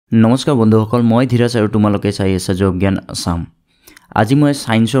নমস্কাৰ বন্ধুসকল, মই ধীৰাজ আৰু তোমালোকে চাই আছা জ্ঞান আসাম। আজি মই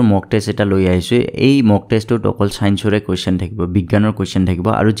সায়েন্সৰ মক টেষ্ট এটা লৈ আহিছোঁ। এই মক টেষ্টত অকল সায়েন্সৰে কোৱেশ্চন থাকিব, বিজ্ঞানৰ কোৱেশ্চন থাকিব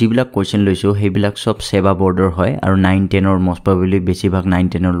আৰু যিবিলাক কোৱেশ্চন লৈছোঁ সেইবিলাক সব সেৱা বৰ্ডৰ হয় আৰু 9-10ৰ মষ্ট প্ৰবেবলি বেছিভাগ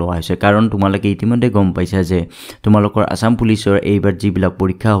 9-10ৰ লোৱা হৈছে। কাৰণ তোমালোকে ইতিমধ্যে গম পাইছা যে তোমালোকৰ আসাম পুলিচৰ এইবাৰ যিবিলাক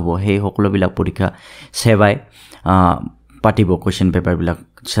পৰীক্ষা হ'ব সেই সকলোবিলাক পৰীক্ষা সেৱাই পাতিব, কোৱেশ্চন পেপাৰবিলাক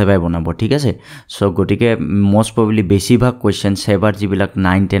সেৱাই বনাব, ঠিক আছে। সো গতিকে মষ্ট প্ৰবেবলি বেছিভাগ কোৱেশ্চন সেৱাৰ যিবিলাক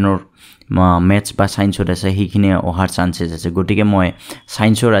 9-10ৰ মেথছ বা সায়েন্সত আছে সেইখিনি অহাৰ চান্সেছ আছে। গতিকে মই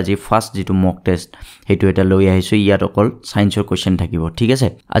সায়েন্সৰ আজি ফাৰ্ষ্ট যিটো মক টেষ্ট সেইটো এটা লৈ আহিছোঁ। ইয়াত অকল সায়েন্সৰ কোৱেশ্চন থাকিব, ঠিক আছে।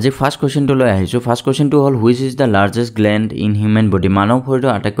 আজি ফাৰ্ষ্ট কোৱেশ্চনটো লৈ আহিছোঁ। ফাৰ্ষ্ট কোৱেশ্চনটো হ'ল which is the largest gland in human body? মানৱ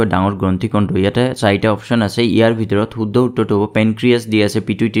শৰীৰৰ আটাইতকৈ ডাঙৰ গ্ৰন্থি কোনটো? ইয়াতে 4টা অপশ্যন আছে। ইয়াৰ ভিতৰত শুদ্ধ উত্তৰটো হ'ব পেনক্ৰিয়াছ দিয়া আছে,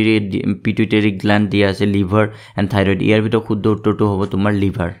 পিটুইটাৰী গ্লেণ্ড দিয়া আছে, লিভাৰ এণ্ড থাইৰইড। ইয়াৰ ভিতৰত শুদ্ধ উত্তৰটো হ'ব তোমাৰ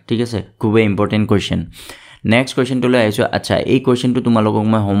লিভাৰ, ঠিক আছে। খুবেই ইম্পৰ্টেণ্ট কুৱেশ্চন। নেক্সট কুৱেশ্চনটো লৈ আহিছোঁ। আচ্ছা, এই কুৱেশ্চনটো তোমালোকক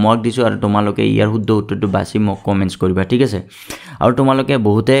মই হোমৱৰ্ক দিছোঁ আৰু তোমালোকে ইয়াৰ শুদ্ধ উত্তৰটো বাছি মোক কমেণ্টছ কৰিবা, ঠিক আছে। আৰু তোমালোকে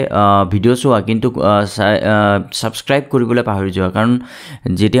বহুতে ভিডিঅ' চোৱা কিন্তু ছাবস্ক্ৰাইব কৰিবলৈ পাহৰি যোৱা, কাৰণ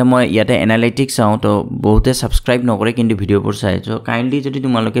যেতিয়া মই ইয়াতে এনালাইটিক্স চাওঁ তো বহুতে ছাবস্ক্ৰাইব নকৰে কিন্তু ভিডিঅ'বোৰ চাই। চ' কাইণ্ডলি যদি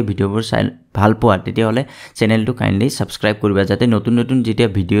তোমালোকে ভিডিঅ'বোৰ চাই ভাল পোৱা তেতিয়াহ'লে চেনেলটো কাইণ্ডলি ছাবস্ক্ৰাইব কৰিবা, যাতে নতুন নতুন যেতিয়া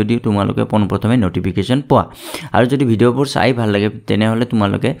ভিডিঅ' দিওঁ তোমালোকে পোনপ্ৰথমে নটিফিকেশ্যন পোৱা। আৰু যদি ভিডিঅ'বোৰ চাই ভাল লাগে তেনেহ'লে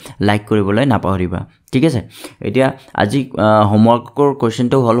তোমালোকে লাইক কৰিবলৈ নাপাহৰিবা, ঠিক আছে। এতিয়া আজি হোমৱৰ্কৰ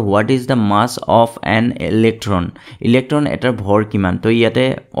কুৱেশ্যনটো হ'ল what is the much of N electron? Electron এটাৰ ভৰ কিমান? তো ইয়াতে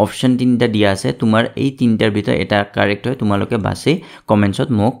অপশ্যন 3টা দিয়া আছে। তোমাৰ এই 3টাৰ ভিতৰত এটা কাৰেক্ট হয়, তোমালোকে বাছি কমেণ্টছত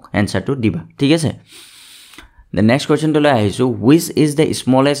মোক এনচাৰটো দিবা, ঠিক আছে। দ্য নেক্সট কুৱেশ্যনটোলৈ আহিছোঁ। Which is the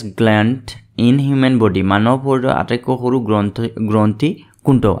smallest gland in human body? মানৱ শৰীৰৰ আটাইতকৈ সৰু গ্ৰন্থি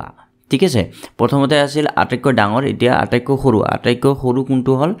কোনটো? ঠিক আছে, প্ৰথমতে আছিল আটাইতকৈ ডাঙৰ, এতিয়া আটাইতকৈ সৰু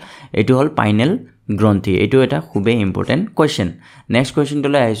কোনটো হ'ল? এইটো হ'ল পাইনেল গ্ৰন্থি। এইটো এটা খুবেই ইম্পৰ্টেণ্ট কুৱেশ্যন। নেক্সট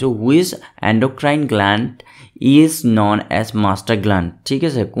কুৱেশ্যনটোলৈ আহিছোঁ। Which endocrine gland is known as master gland? ঠিক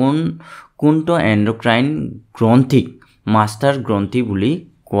আছে, কোনটো এণ্ডক্ৰাইন গ্ৰন্থিক মাষ্টাৰ গ্ৰন্থি বুলি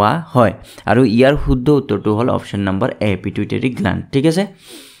কোৱা হয়? আৰু ইয়াৰ শুদ্ধ উত্তৰটো হ'ল অপশ্যন নম্বৰ এ, পিটুইটাৰী গ্লেণ্ড, ঠিক আছে।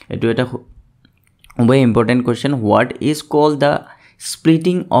 এইটো এটা খুবেই important question. What is cold the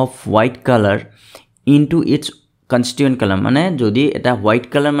splitting off white colour into it's constituent colour? মানে যদি এটা হোৱাইট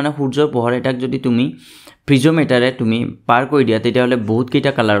কালাৰ মানে সূৰ্যৰ পোহৰ এটাক যদি তুমি প্ৰিজমেটাৰে তুমি পাৰ কৰি দিয়া তেতিয়াহ'লে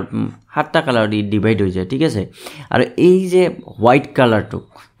বহুতকেইটা কালাৰ 7টা কালাৰ ডিভাইড হৈ যায়, ঠিক আছে। আৰু এই যে হোৱাইট কালাৰটো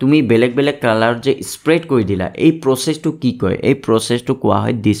তুমি বেলেগ বেলেগ কালাৰত যে স্প্ৰেড কৰি দিলা, এই প্ৰচেছটো কি কয়? এই প্ৰচেছটো কোৱা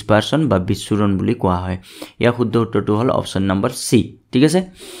হয় ডিছপাৰচন বা বিচ্ছুৰণ বুলি কোৱা হয়। ইয়াৰ শুদ্ধ উত্তৰটো হ'ল অপশ্যন নম্বৰ চি, ঠিক আছে।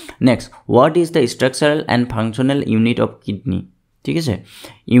 Next, what is the structural and functional unit of kidney? ঠিক আছে,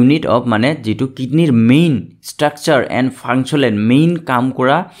 ইউনিট অফ মানে যিটো কিডনীৰ main structure and functional main কাম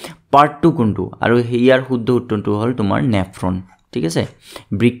কৰা পাৰ্টটো কোনটো? আৰু ইয়াৰ শুদ্ধ উত্তৰটো হ'ল তোমাৰ নেফ্ৰন, ঠিক আছে।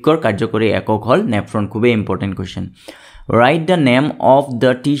 বৃক্কৰ কাৰ্যকৰী একক হ'ল নেফ্ৰন। খুবেই important question. Right the name of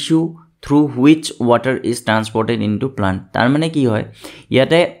the tissue through which water is ট্ৰান্সপৰ্টেড into plant? তাৰমানে কি হয়,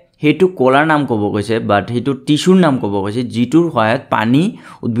 ইয়াতে সেইটো কলাৰ নাম ক'ব কৈছে, বাট সেইটো টিস্যুৰ নাম ক'ব কৈছে, যিটোৰ সহায়ত পানী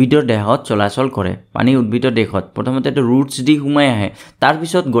উদ্ভিদৰ দেহত চলাচল কৰে। পানী উদ্ভিদৰ দেহত প্ৰথমতে ৰুটছ দি সোমাই আহে,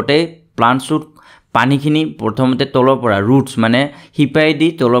 তাৰপিছত গোটেই প্লাণ্টছটোত পানীখিনি প্ৰথমতে তলৰ পৰা ৰুটছ মানে শিপাই দি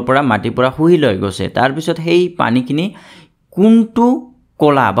তলৰ পৰা মাটিৰ পৰা শুহি লৈ গৈছে। তাৰপিছত সেই পানীখিনি কোনটো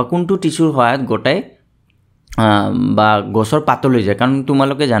কলা বা কোনটো টিস্যুৰ সহায়ত গোটেই বা গছৰ পাতলৈ যায়? কাৰণ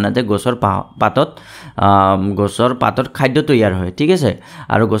তোমালোকে জানা যে গছৰ পাতত খাদ্য তৈয়াৰ হয়, ঠিক আছে।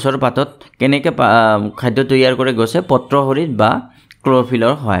 আৰু গছৰ পাতত কেনেকৈ খাদ্য তৈয়াৰ কৰে গছে? পত্ৰসৰিত বা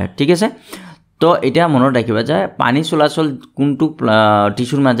ক্ল'ৰফিলৰ সহায়ত, ঠিক আছে। তো এতিয়া মনত ৰাখিবা যে পানী চলাচল কোনটো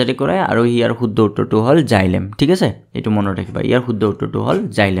টিস্যুৰ মাজেৰে কৰে, আৰু ইয়াৰ শুদ্ধ উত্তৰটো হ'ল জাইলেম, ঠিক আছে। এইটো মনত ৰাখিবা, ইয়াৰ শুদ্ধ উত্তৰটো হ'ল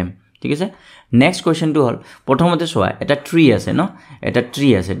জাইলেম, ঠিক আছে। নেক্সট কুৱেশ্যনটো হ'ল, প্ৰথমতে চোৱা এটা ট্ৰী আছে ন, এটা ট্ৰী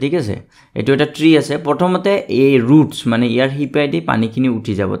আছে, ঠিক আছে। এইটো এটা ট্ৰী আছে। প্ৰথমতে এই ৰুটছ মানে ইয়াৰ শিপাই দি পানীখিনি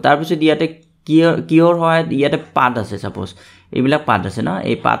উঠি যাব। তাৰপিছত ইয়াতে কিহৰ সহায়ত? ইয়াতে পাত আছে, ছাপ'জ এইবিলাক পাত আছে ন,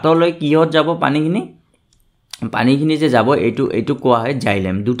 এই পাতলৈ কিহত যাব পানীখিনি যে যাব, এইটো কোৱা হয়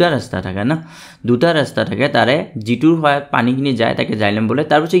জাইলেম। দুটা ৰাস্তা থাকে ন, তাৰে যিটোৰ সহায়ত পানীখিনি যায় তাকে জাইলেম বোলে।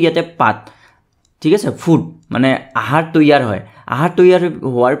 তাৰপিছত ইয়াতে পাত, ঠিক আছে, ফুড মানে আহাৰ তৈয়াৰ হয়। আহাৰ তৈয়াৰ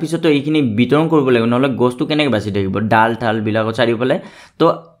হোৱাৰ পিছতো এইখিনি বিতৰণ কৰিব লাগিব, নহ'লে গছটো কেনেকৈ বাচি থাকিব ডাল ঠালবিলাকত চাৰিওফালে? তো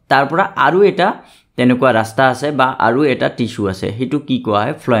তাৰ পৰা আৰু এটা তেনেকুৱা ৰাস্তা আছে বা আৰু এটা টিস্যু আছে, সেইটো কি কোৱা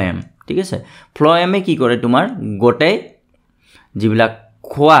হয়? ফ্লয়েম, ঠিক আছে। ফ্লয়েমে কি কৰে? তোমাৰ গোটেই যিবিলাক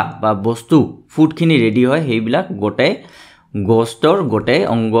খোৱা বা বস্তু ফুডখিনি ৰেডি হয় সেইবিলাক গোটেই গছটোৰ গোটেই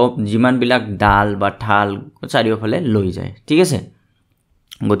অংগ যিমানবিলাক ডাল বা ঠাল চাৰিওফালে লৈ যায়, ঠিক আছে।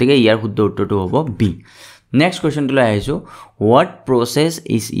 গতিকে ইয়াৰ শুদ্ধ উত্তৰটো হ'ব বি। নেক্সট কুৱেশ্যনটো লৈ আহিছোঁ what process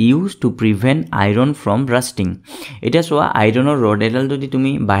is use to prevent iron from ৰাষ্টিং এতিয়া চোৱা আইৰণৰ ৰড এডাল যদি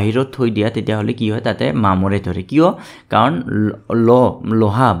তুমি বাহিৰত থৈ দিয়া তেতিয়াহ'লে কি হয় তাতে মামৰে ধৰে কিয় কাৰণ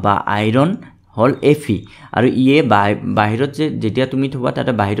লোহা বা আইৰণ হ'ল Fe আৰু ইয়ে বাহিৰত যেতিয়া তুমি থবা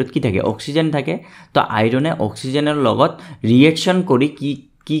তাতে বাহিৰত কি থাকে অক্সিজেন থাকে তো আইৰণে অক্সিজেনৰ লগত ৰিয়েকশ্যন কৰি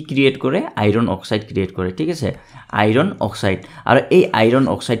কি ক্ৰিয়েট কৰে আইৰণ অক্সাইড ক্ৰিয়েট কৰে ঠিক আছে আইৰণ অক্সাইড আৰু এই আইৰণ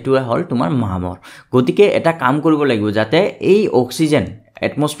অক্সাইডটোৱে হ'ল তোমাৰ মামৰ গতিকে এটা কাম কৰিব লাগিব যাতে এই অক্সিজেন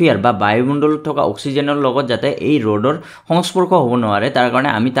এটমস্ফিয়াৰ বা বায়ুমণ্ডলত থকা অক্সিজেনৰ লগত যাতে এই ৰডৰ সংস্পৰ্শ হ'ব নোৱাৰে তাৰ কাৰণে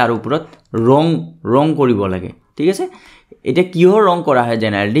আমি তাৰ ওপৰত ৰং কৰিব লাগে ঠিক আছে এটা কিহৰ ৰং কৰা হয়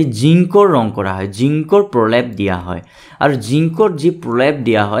জেনাৰেলি জিংকৰ ৰং কৰা হয় জিংকৰ প্ৰলেপ দিয়া হয় আৰু জিংকৰ যি প্ৰলেপ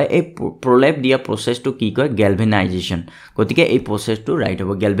দিয়া হয় এই প্ৰলেপ দিয়া প্ৰচেছটো কি কয় গেলভেনাইজেশ্যন গতিকে এই প্ৰচেছটো ৰাইট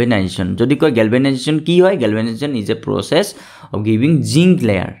হ'ব গেলভেনাইজেশ্যন যদি কয় গেলভেনাইজেশ্যন কি হয় গেলভেনাইজেশ্যন is a process of giving zinc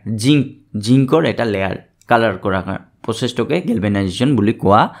layer জিংকৰ এটা লেয়াৰ কালাৰ কৰা প্ৰচেছটোকে গেলভেনাইজেশ্যন বুলি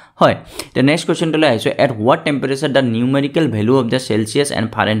কোৱা হয় the next question to আহিছো at what temperature the numerical value of the Celsius and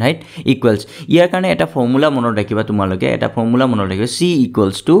Fahrenheit equals ইয়াৰ কাৰণে এটা ফৰ্মুলা মনত ৰাখিবা তোমালোকে এটা ফৰ্মুলা মনত ৰাখিবা C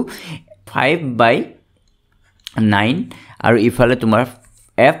equals to 5/9 আৰু ইফালে তোমাৰ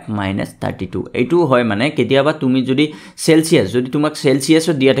F minus 32 এইটো হয় মানে কেতিয়াবা তুমি যদি সেলসিয়াস যদি তোমাক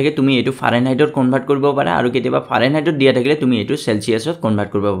সেলসিয়াসত দিয়া থাকে তুমি এটো ফাৰেনহাইটত কনভাৰ্ট কৰিব পাৰা আৰু কেতিয়াবা ফাৰেনহাইটত দিয়া থাকিলে তুমি এটো সেলসিয়াসত কনভাৰ্ট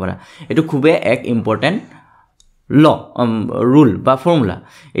কৰিব পাৰা এটো খুবে এক ইম্পৰ্টেন্ট rule বা ফৰ্মুলা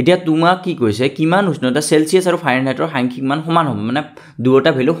এতিয়া তোমাক কি কৈছে কিমান উষ্ণতা সেলসিয়াস আৰু ফাৰেনহাইটৰ সাংখ্যিক মান সমান হ'ব মানে দুটা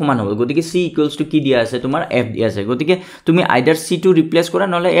ভ্যালু সমান হ'ব গতিকে C equals to কি দিয়া আছে তোমাৰ F দিয়া আছে গতিকে তুমি আইদাৰ C টু ৰিপ্লেস কৰা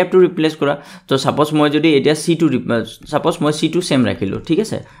নহলে F টু ৰিপ্লেস কৰা তো সাপোজ মই যদি এতিয়া C টু সাপোজ মই C টু সেম ৰাখিলো ঠিক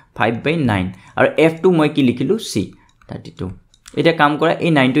আছে 5/9 আৰু F টু মই কি লিখিলো C 32 এটা কাম কৰা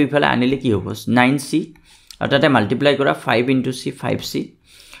এই 9 টু ইফালে আনিলে কি হ'ব 9C আৰু তাতে মাল্টিপ্লাই কৰা 5 * C 5C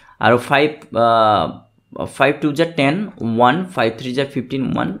আৰু 5 2 * 10 1 5 3 * 15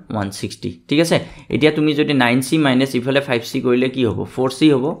 1 160 ঠিক আছে এতিয়া তুমি যদি 9C - ইফালে 5C কৰিলে কি হ'ব 4C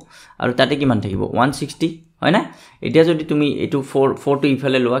হ'ব আৰু তাতে কিমান থাকিব 160 হয় না এতিয়া যদি তুমি এটো 4 টু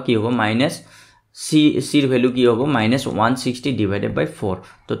ইফালে লোৱা কি হ'ব - C ৰ ভ্যালু কি হ'ব -160 / 4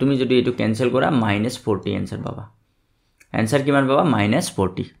 তো তুমি যদি এটো ক্যান্সেল কৰা -40 आंसर পাবা आंसर কিমান পাবা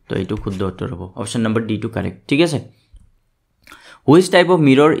 -40 তো এটো শুদ্ধ উত্তৰ হ'ব option number D two correct ঠিক আছে Which type of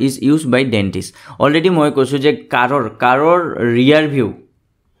mirror is used by dentist? Already মই কৈছো যে কাৰৰ rear view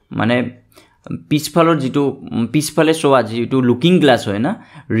মানে পিছফালে চোৱা যেটো লুকিং গ্লাস হয় না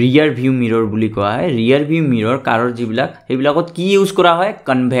rear view mirror বুলি কোৱা হয় rear view mirror কাৰৰ যিবিলাক হেবিলাকত কি ইউজ কৰা হয়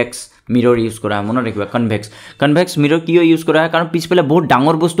কনভেক্স mirror ইউজ কৰা হয় মনত ৰাখিবা কনভেক্স mirror কিয় ইউজ কৰা হয় কাৰণ পিছফালে বহুত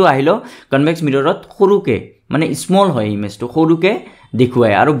ডাঙৰ বস্তু আহিলো কনভেক্স mirrorত সৰুকে মানে স্মল হয় ইমেজটো সৰুকে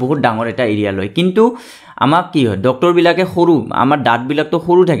দেখুৱায় আৰু বহুত ডাঙৰ এটা এৰিয়া লয় কিন্তু আমাক কি হয় ডক্টৰ বিলাকে সৰু আমাৰ দাঁত বিলাক তো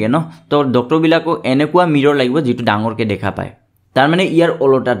সৰু থাকে ন তো ডক্টৰ বিলাকক এনেকুৱা মিৰৰ লাগিব যেটো ডাঙৰকে দেখা পায় তাৰ মানে ইয়াৰ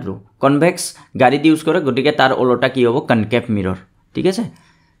ওলটাটো কনভেক্স গাড়ীত ইউজ কৰে গতিকে তাৰ ওলটা কি হ'ব কনকেভ মিৰৰ ঠিক আছে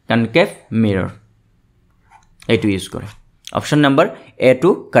কনকেভ মিৰৰ এটো ইউজ কৰে অপচন নম্বৰ এ টু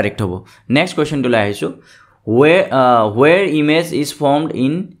কাৰেক্ট হ'ব নেক্সট কোৱেশ্চন লৈ আহিছো where image is formed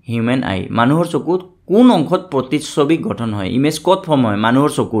in human eye মানুহৰ চকুত কোন অংশত প্ৰতিচ্ছবি গঠন হয় ইমেজ কত ফৰ্ম হয়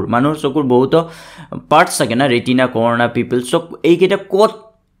মানুহৰ চকুৰ বহুত পাৰ্টস থাকে না ৰেটিনা কৰ্না পিপল সব এইকেইটা কত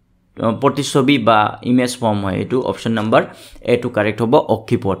প্ৰতিচ্ছবি বা ইমেজ ফৰ্ম হয় এটো অপচন নম্বৰ এ টু কাৰেক্ট হ'ব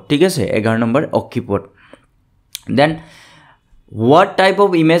অক্ষিপট ঠিক আছে 11 number অক্ষিপট then what type of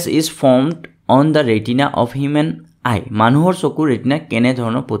image is formed on the retina of human eye মানুহৰ চকুৰ ৰেটিনা কেনে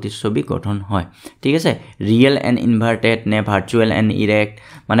ধৰণৰ প্ৰতিচ্ছবি গঠন হয় ঠিক আছে ৰিয়েল এণ্ড ইনভাৰ্টেড নে ভাৰ্চুৱেল এণ্ড ইৰেক্ট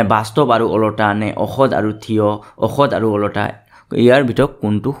মানে বাস্তৱ আৰু ওলটা নে অখদ আৰু থিয় অখদ আৰু ওলটা ইয়াৰ ভিতৰত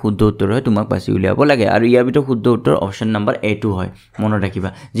কোনটো শুদ্ধ উত্তৰ হয় তোমাক বাছি উলিয়াব লাগে আৰু ইয়াৰ ভিতৰত শুদ্ধ উত্তৰ অপচন নম্বৰ এ টু হয় মনত ৰাখিবা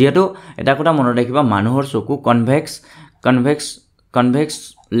যেহেতু এটা কথা মনত ৰাখিবা মানুহৰ চকু কনভেক্স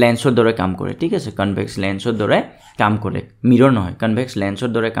লেন্সৰ দৰে কাম কৰে ঠিক আছে কনভেক্স লেন্সৰ দৰে কাম কৰে মিৰৰ নহয় কনভেক্স লেন্সৰ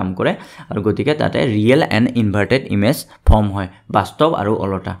দৰে কাম কৰে আৰু গতিকে তাতে real and inverted image form হয় বাস্তৱ আৰু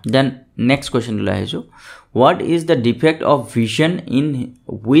ওলটা দেন নেক্সট কোৱেশ্চন লৈ আহিছো what is the defect of vision in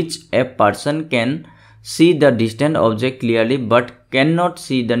which a person can see the distant object clearly but cannot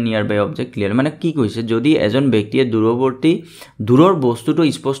see the nearby object clearly মানে কি কৈছে যদি এজন ব্যক্তিয়ে দূৰৰ বস্তুটো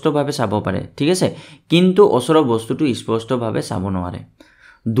স্পষ্টভাৱে চাব পাৰে ঠিক আছে কিন্তু ওচৰৰ বস্তুটো স্পষ্টভাৱে চাব নোৱাৰে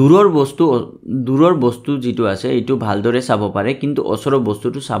দূৰৰ বস্তু যেটো আছে এটো ভালদৰে চাব পাৰে কিন্তু ওচৰৰ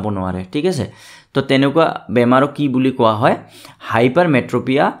বস্তুটো চাব নোৱাৰে ঠিক আছে তো তেনেকুৱা বেমাৰক কি বুলি কোৱা হয়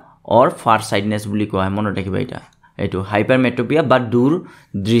হাইপাৰমেট্ৰোপিয়া অৰ ফাৰসাইটনেছ বুলি কোৱা হয় মনত ৰাখিবা এটা এটো হাইপাৰমেট্ৰোপিয়া বা দূৰ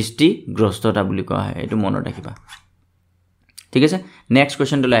দৃষ্টিগ্ৰস্ততা বুলি কোৱা হয় এটো মনত ৰাখিবা ঠিক আছে নেক্সট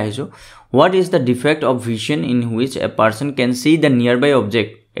কোৱেশ্চন লৈ আহিছো what is the defect of vision in which a person can see the nearby object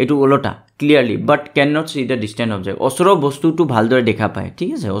এটো ওলটা clearly but can not C the distant object ওচৰৰ বস্তুটো ভালদৰে দেখা পায় ঠিক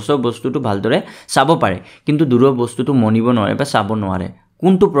আছে ওচৰৰ বস্তুটো ভালদৰে চাব পাৰে কিন্তু দূৰৰ বস্তুটো মনিব নোৱাৰে বা চাব নোৱাৰে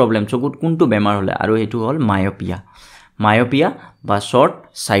কোনটো প্ৰবলেম চকুত কোনটো বেমাৰ হলে আৰু এটো হল মায়োপিয়া বা শৰ্ট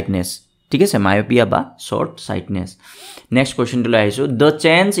সাইটনেস ঠিক আছে মায়োপিয়া বা শৰ্ট সাইটনেস নেক্সট কোৱেশ্চনটো লৈ আহিছো the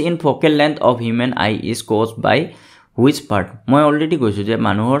change in focal length of human I is caused by which part মই অলৰেডি কৈছো যে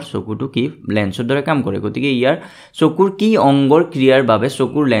মানুহৰ চকুটো কি লেন্সৰ দৰে কাম কৰে গতিকে ইয়াৰ চকুৰ কি অংগৰ ক্ৰিয়াৰ বাবে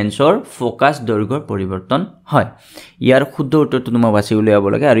চকুৰ লেন্সৰ ফোকাস দৈৰ্ঘ্যৰ পৰিৱৰ্তন হয় ইয়াৰ শুদ্ধ উত্তৰটো তোমাক বাছি উলিয়াব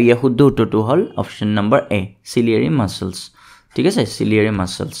লাগে আৰু ইয়াৰ শুদ্ধ উত্তৰটো হল অপচন নম্বৰ এ ciliary muscles ঠিক আছে ciliary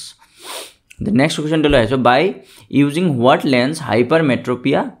muscles the next question to লৈ আহিছো by using what lens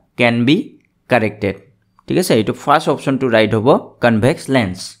hypermetropia can be corrected ঠিক আছে এটো ফার্স্ট অপশন টু রাইট হ'ব convex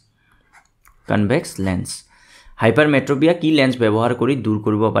lens hypermetropia কি লেন্স ব্যৱহাৰ কৰি দূৰ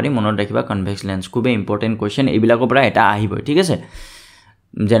কৰিব পাৰি মনত ৰাখিবা convex lens খুব ইম্পৰ্টেন্ট কোৱেশ্চন এইবিলাকৰ পৰা এটা আহিব ঠিক আছে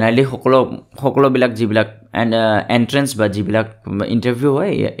জেনাৰেলি সকলো বিলাক জিবিলাক এন্ট্ৰেন্স বা জিবিলাক ইন্টাৰভিউ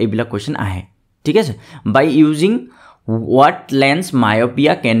হয় এইবিলাক কোৱেশ্চন আহে ঠিক আছে by using what lens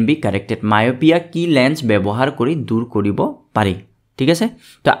myopia can be corrected myopia কি লেন্স ব্যৱহাৰ কৰি দূৰ কৰিব পাৰি ঠিক আছে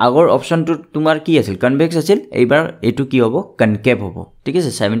তো আগৰ অপশনটো তোমাৰ কি আছিল কনভেক্স আছিল এইবাৰ এটো কি হ'ব কনকেভ হ'ব ঠিক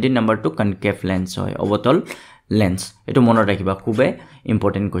আছে 17 নম্বৰটো কনকেভ লেন্স হয় অবতল লেন্স এটো মনত ৰাখিবা খুবে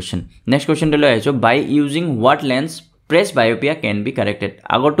ইম্পৰ্টেন্ট কোৱেশ্চন নেক্সট কোৱেশ্চনটো লৈ আহিছো বাই using what lens press বায়োপিয়া can be corrected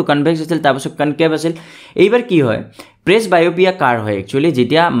আগৰটো কনভেক্স আছিল তাৰপিছত কনকেভ আছিল এইবাৰ কি হয় প্ৰেছ বায়োপিয়া কাৰ হয় একচুয়ালি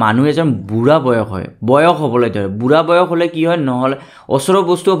যেতিয়া মানুহ এজন বুঢ়া বয়স হ'বলৈ ধৰে বুঢ়া বয়স হলে কি হয় নহলে ওচৰৰ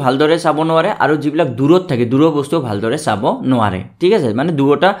বস্তু ভালদৰে চাব নোৱাৰে আৰু যিবিলাক দূৰত থাকে দূৰৰ বস্তু ভালদৰে চাব নোৱাৰে ঠিক আছে মানে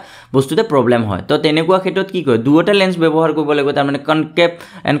দুটা বস্তুতে প্ৰবলেম হয় তো তেনেকুৱা ক্ষেত্ৰত কি কয় দুটা লেন্স ব্যৱহাৰ কৰিব লাগিব তাৰ মানে কনকেভ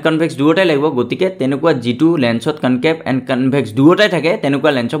এণ্ড কনভেক্স দুটাই লাগিব গতিকে তেনেকুৱা জিটু লেন্সত কনকেভ এণ্ড কনভেক্স দুটাই থাকে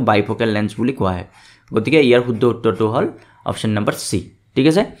তেনেকুৱা লেন্সক বাইফোকেল লেন্স বুলি কোৱা হয় গতিকে ইয়াৰ শুদ্ধ উত্তৰটো হল অপশন নম্বৰ সি ঠিক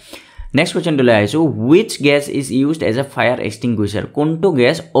আছে নেক্সট কোৱেশ্চন লৈ আহিছো which gas is used as a fire extinguisher কোনটো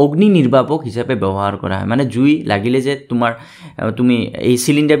গ্যাস অগ্নি নিৰ্বাপক হিচাপে ব্যৱহাৰ কৰা হয় মানে জুই লাগিলে যে তুমি এই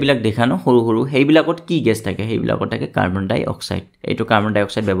সিলিন্ডাৰ বিলাক দেখা ন সৰু সেইবিলাকত কি গ্যাস থাকে সেইবিলাকত থাকে কাৰ্বন ডাই অক্সাইড এইটো কাৰ্বন ডাই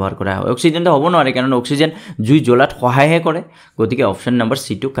অক্সাইড ব্যৱহাৰ কৰা হয় অক্সিজেন তো হ'ব নোৱাৰে কাৰণ অক্সিজেন জুই জ্বলাত সহায়হে কৰে গতিকে অপশন নম্বৰ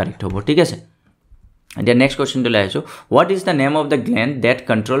সি টো কাৰেক্ট হ'ব ঠিক আছে The next question to lai aso what is the name of the gland that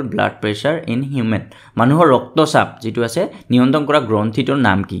control blood pressure in human মানুহৰ ৰক্তচাপ যেটো আছে নিয়ন্ত্ৰণ কৰা গ্ৰন্থিটোৰ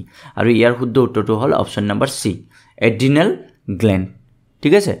নাম কি আৰু ইয়াৰ শুদ্ধ উত্তৰটো হল অপশন নম্বৰ সি adrenal gland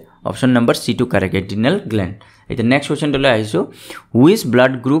ঠিক আছে অপশন নম্বৰ সি টু কাৰেক্ট adrenal gland এটা next question to lai aso which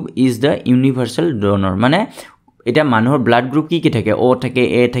blood group is the universal donor মানে এটা মানুহৰ ব্লাড গ্ৰুপ কি থাকে O থাকে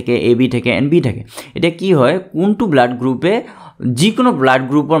A থাকে AB থাকে NB থাকে এটা কি হয় কোনটো ব্লাড গ্ৰুপে যিকোনো ব্লাড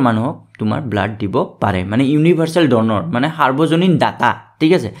গ্ৰুপৰ মানুহক তোমাৰ ব্লাড দিব পাৰে মানে ইউনিভাৰ্সাল ডোনৰ মানে সাৰ্বজনীন দাতা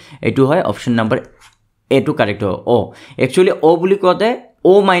ঠিক আছে এটো হয় অপশন নম্বৰ এ টু কাৰেক্ট ও একচুয়ালি ও বুলি কতে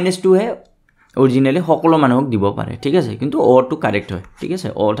O-2 হে অৰিজিনালি সকলো মানুহক দিব পাৰে ঠিক আছে কিন্তু ও টু কাৰেক্ট হয় ঠিক আছে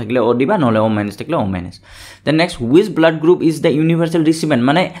ও থাকিলে ও দিবা নহলে O- থাকিলে O-। Then next which blood group is the ইউনিভাৰ্সাল ৰিসিপিয়েন্ট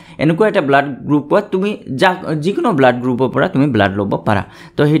মানে এনেকুৱা এটা ব্লাড গ্ৰুপত তুমি যিকোনো ব্লাড গ্ৰুপৰ পৰা তুমি ব্লাড ল'ব পাৰা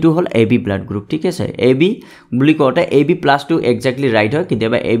তো হেতু হল AB ব্লাড গ্ৰুপ ঠিক আছে AB বুলি কতে AB+2 এক্স্যাক্টলি ৰাইট হয়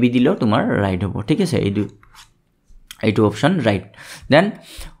কেতিয়াবা AB দিলেও তোমাৰ ৰাইট হ'ব ঠিক আছে এইটো option right then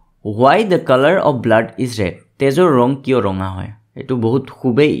why the color of blood is red তেজৰ ৰং কিয় ৰঙা হয় এটো বহুত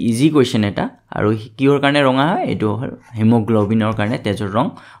খুবে ইজি কোৱেশ্চন এটা আৰু কিহৰ কাৰণে ৰঙা হয় এটো হিমোগ্লোবিনৰ কাৰণে তেজৰ ৰং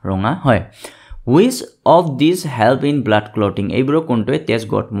ৰঙা হয় which of these help in blood clotting এইবোৰ কোনটোৱে তেজ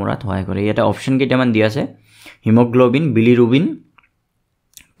গট মৰাত সহায় কৰে এটা অপশন কেইটামান দিয়া আছে হিমোগ্লোবিন বিলিৰুবিন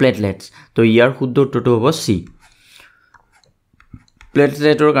প্লেটলেটস তো ইয়াৰ শুদ্ধ উত্তৰটো হ'ব সি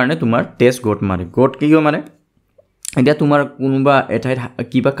প্লেটলেটৰ কাৰণে তোমাৰ তেজ গট মাৰে গট কিয় মাৰে এটা তোমাৰ কোনোবা এঠাইত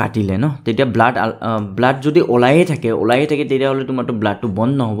কিবা কাটিলে ন তেতিয়া ব্লাড যদি ওলাইয়ে থাকে তেতিয়া হলে তোমাৰটো ব্লাডটো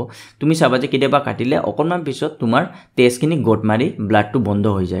বন্ধ নহব তুমি চাবা যে কেতিয়াবা কাটিলে অকনমান পিছত তোমাৰ তেজখিনি গট মাৰি ব্লাডটো বন্ধ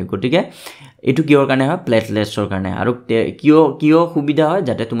হৈ যায় গতিকে এটো কিহৰ কাৰণে হয় প্লেটলেটছৰ কাৰণে আৰু কিয় সুবিধা হয়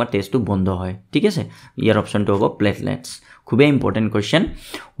যাতে তোমাৰ তেজটো বন্ধ হয় ঠিক আছে ইয়াৰ অপশনটো হ'ব প্লেটলেটছ খুবে important question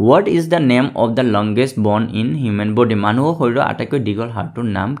what is the name of the longest bone in human body মানুহৰ শৰীৰৰ আটাইতকৈ দীঘল হাড়টোৰ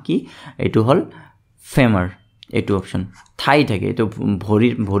নাম কি এটো হল ফেমাৰ এটো অপশন থাই থাকে এটো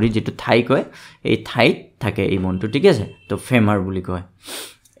ভৰি যেটো থাই কয় এই থাইত থাকে এই বনটো ঠিক আছে তো ফেমাৰ বুলি কয়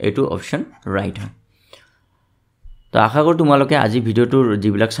এটো অপশন ৰাইট হয় তো আশা কৰো তোমালোকে আজি ভিডিওটোৰ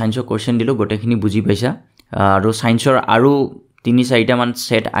যিবিলাক সায়েন্সৰ কোৱেশ্চন দিলো গোটেখিনি বুজি পাইছা আৰু সায়েন্সৰ আৰু 3-4টা মান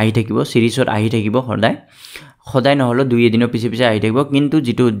সেট আহি থাকিব সিৰিজত আহি থাকিব সদায় নহ'লেও 2 এদিনৰ পিছে আহি থাকিব কিন্তু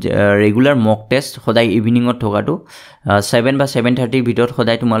যেটো ৰেগুলাৰ মক টেষ্ট সদায় ইভিনিঙত থকাটো 7 বা 7:30 ভিতৰত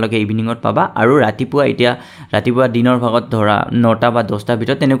সদায় তোমালোকে ইভিনিঙত পাবা আৰু ৰাতিপুৱা দিনৰ ভাগত ধৰা 9টা বা 10টা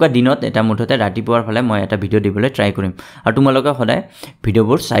ভিতৰত তেনেকুৱা দিনত এটা মুঠতে ৰাতিপুৱাৰ ফালে মই এটা ভিডিঅ' দিবলৈ ট্ৰাই কৰিম আৰু তোমালোকে সদায়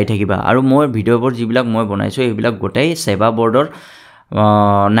ভিডিঅ'বোৰ চাই থাকিবা আৰু মই ভিডিঅ'বোৰ যিবিলাক মই বনাইছো এইবিলাক গোটেই সেৱা বৰ্ডৰ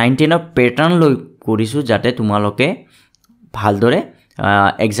 19 অফ পেটাৰ্ণ লৈ কৰিছো যাতে তোমালোকে ভালদৰে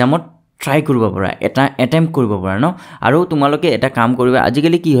এক্সামত ট্ৰাই কৰিব পাৰা এটা এটেম্প কৰিব পাৰা ন আৰু তোমালোকে এটা কাম কৰিবা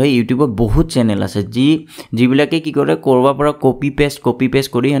আজিকালি কি হয় ইউটিউবত বহুত চেনেল আছে যিবিলাকে কি কৰে কৰবা পৰা কপি পেষ্ট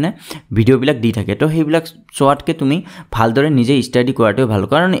কৰি হেনে ভিডিঅ'বিলাক দি থাকে তো সেইবিলাক চোৱাতকে তুমি ভালদৰে নিজে ষ্টাডি কৰাটো ভাল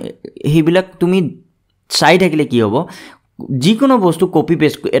কাৰণ সেইবিলাক তুমি চাই থাকিলে কি হ'ব যিকোনো বস্তু কপি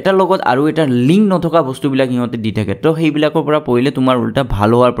পেষ্ট এটা লগত আৰু এটা লিংক নথকা বস্তুবিলাক ইহঁতে দি থাকে তো সেইবিলাকৰ পৰা পঢ়িলে তোমাৰ উল্টা ভাল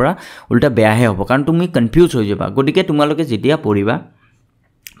হোৱাৰ পৰা উল্টা বেয়াহে হ'ব কাৰণ তুমি কনফিউজ হৈ যাবা গতিকে তোমালোকে যেতিয়া পঢ়িবা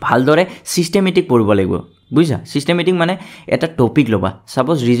ভালদৰে সিস্টেমেটিক পঢ়িব লাগিব বুজিছা সিস্টেমেটিক মানে এটা টপিক লবা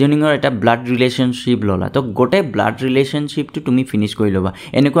সাপোজ ৰিজনিংৰ এটা ব্লাড ৰিলেশনশিপ ললা তো গোটে ব্লাড ৰিলেশনশিপটো তুমি ফিনিশ কৰি লবা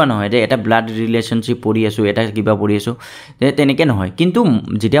এনেকুৱা নহয় যে এটা ব্লাড ৰিলেশনশিপ পঢ়ি আছো এটা কিবা পঢ়ি আছো তেনেকে নহয় কিন্তু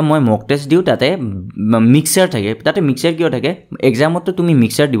যেতিয়া মই মক টেষ্ট দিও তাতে মিক্সাৰ থাকে তাতে মিক্সাৰ কিয় থাকে এক্সামত তো তুমি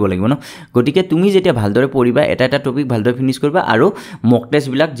মিক্সাৰ দিব লাগিব ন গতিকে তুমি যেতিয়া ভালদৰে পঢ়িবা এটা টপিক ভালদৰে ফিনিশ কৰিবা আৰু মক টেষ্ট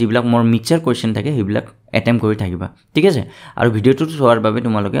বিলাক যিবিলাক মোৰ মিক্সাৰ কোৱেশ্চন থাকে সেইবিলাক এটেম্প কৰি থাকিবা ঠিক আছে আৰু ভিডিঅ'টো চোৱাৰ বাবে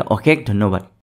তোমালোকে অশেষ ধন্যবাদ